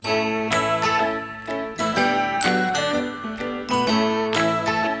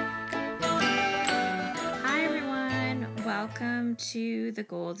The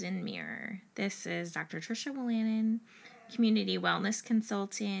Golden Mirror. This is Dr. Trisha Wolanin, community wellness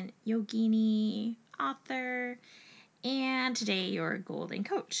consultant, yogini, author, and today your golden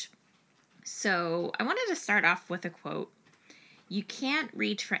coach. So I wanted to start off with a quote. You can't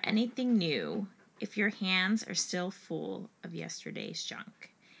reach for anything new if your hands are still full of yesterday's junk.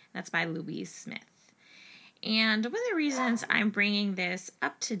 That's by Louise Smith. And one of the reasons I'm bringing this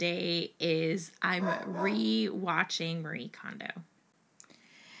up today is I'm re-watching Marie Kondo.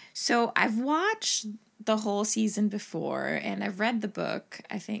 So I've watched the whole season before, and I've read the book,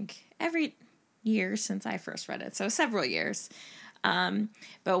 I think, every year since I first read it. So several years.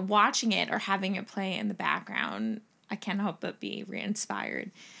 But watching it or having it play in the background, I can't help but be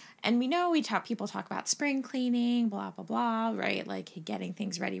re-inspired. And we know people talk about spring cleaning, blah, blah, blah, right? Like getting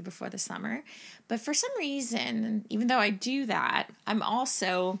things ready before the summer. But for some reason, even though I do that, I'm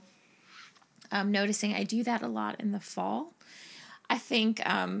also noticing I do that a lot in the fall. I think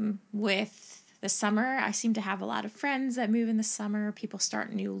with the summer, I seem to have a lot of friends that move in the summer. People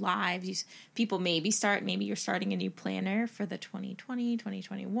start new lives. Maybe you're starting a new planner for the 2020,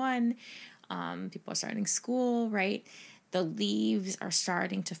 2021. People are starting school, right? The leaves are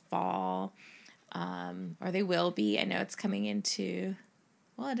starting to fall, or they will be. I know it's coming into,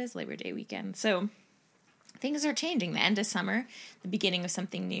 it is Labor Day weekend. So things are changing. The end of summer, the beginning of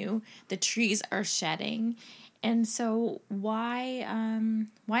something new. The trees are shedding. And so why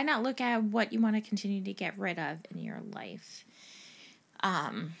not look at what you want to continue to get rid of in your life?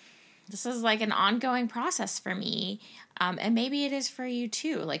 This is like an ongoing process for me. And maybe it is for you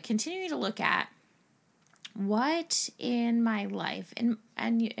too. Like continuing to look at what in my life, and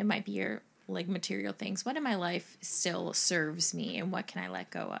it might be your like material things, what in my life still serves me and what can I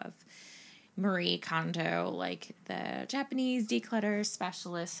let go of? Marie Kondo, like the Japanese declutter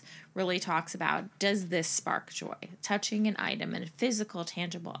specialist, really talks about, does this spark joy? Touching an item, a physical,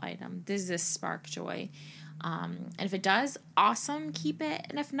 tangible item, does this spark joy? And if it does, awesome, keep it.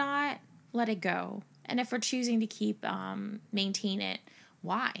 And if not, let it go. And if we're choosing to keep, maintain it,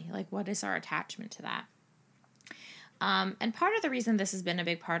 why? Like, what is our attachment to that? And part of the reason this has been a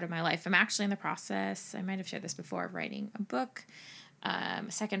big part of my life, I'm actually in the process, I might have shared this before, of writing a book, a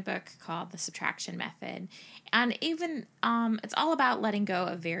second book called The Subtraction Method. And even, it's all about letting go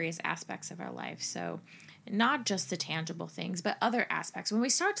of various aspects of our life. So not just the tangible things, but other aspects. When we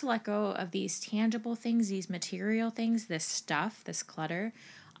start to let go of these tangible things, these material things, this stuff, this clutter,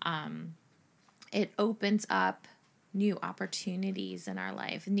 it opens up new opportunities in our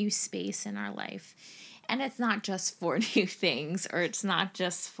life, new space in our life. And it's not just for new things, or it's not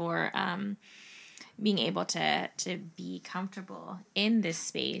just for being able to be comfortable in this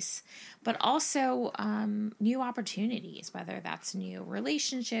space, but also new opportunities, whether that's new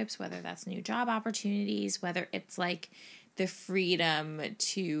relationships, whether that's new job opportunities, whether it's like the freedom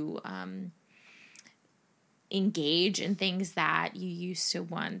to engage in things that you used to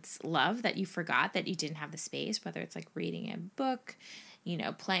once love, that you forgot, that you didn't have the space, whether it's like reading a book,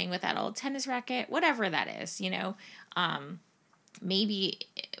 playing with that old tennis racket, whatever that is, maybe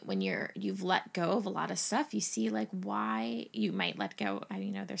when you've let go of a lot of stuff, you see like why you might let go.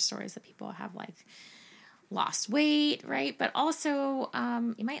 There's stories that people have like lost weight, right? But also,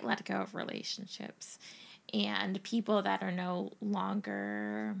 you might let go of relationships and people that are no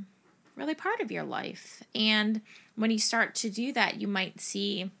longer really part of your life. And when you start to do that, you might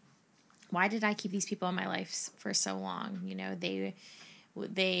see, why did I keep these people in my life for so long?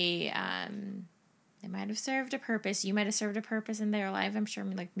 They might have served a purpose. You might have served a purpose in their life, I'm sure,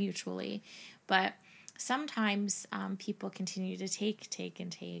 like mutually. But sometimes people continue to take,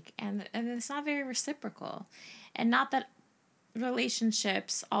 and it's not very reciprocal. And not that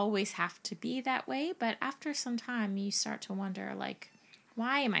relationships always have to be that way, but after some time, you start to wonder, like,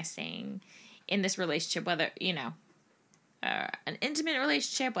 why am I staying in this relationship, whether, an intimate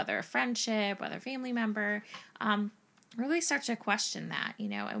relationship, whether a friendship, whether a family member, really start to question that,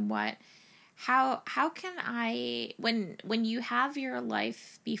 and how can I, when you have your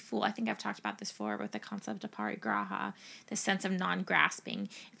life be full, I think I've talked about this before with the concept of parigraha, the sense of non-grasping.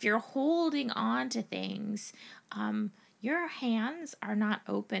 If you're holding on to things, your hands are not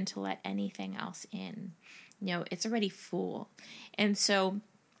open to let anything else in. It's already full. And so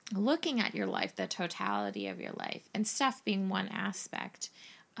looking at your life, the totality of your life, and stuff being one aspect,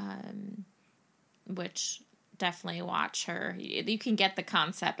 which definitely watch her. You can get the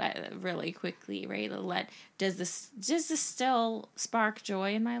concept really quickly, right? Does this still spark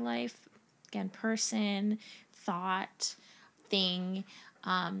joy in my life? Again, person, thought, thing,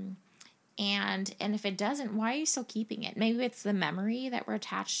 and if it doesn't, why are you still keeping it? Maybe it's the memory that we're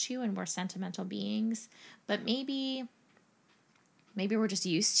attached to, and we're sentimental beings, but maybe Maybe we're just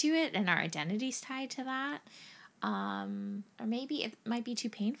used to it and our identity's tied to that. Or maybe it might be too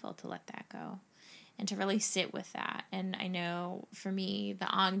painful to let that go and to really sit with that. And I know for me, the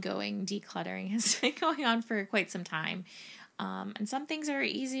ongoing decluttering has been going on for quite some time. And some things are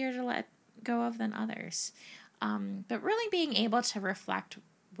easier to let go of than others. But really being able to reflect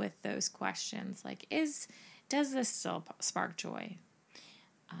with those questions, like, does this still spark joy?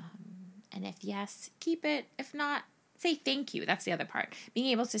 And if yes, keep it. If not, say thank you. That's the other part. Being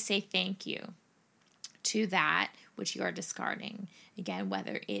able to say thank you to that which you are discarding. Again,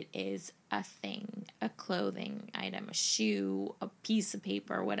 whether it is a thing, a clothing item, a shoe, a piece of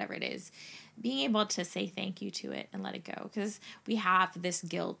paper, whatever it is, being able to say thank you to it and let it go. Because we have this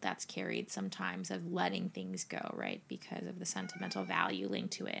guilt that's carried sometimes of letting things go, right? Because of the sentimental value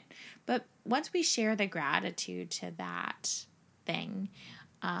linked to it. But once we share the gratitude to that thing,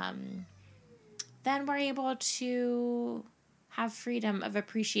 then we're able to have freedom of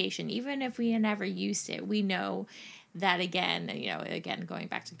appreciation. Even if we never used it, we know that again, going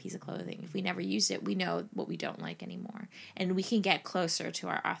back to the piece of clothing, if we never used it, we know what we don't like anymore. And we can get closer to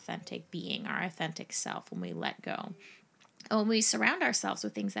our authentic being, our authentic self when we let go. And when we surround ourselves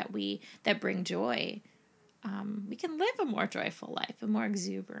with things that bring joy, we can live a more joyful life, a more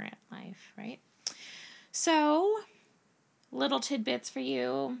exuberant life, right? So, little tidbits for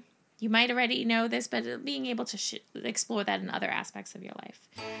you. You might already know this, but being able to explore that in other aspects of your life.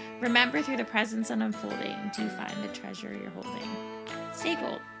 Remember, through the presence and unfolding, do you find the treasure you're holding? Stay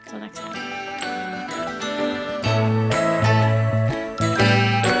gold. Till next time.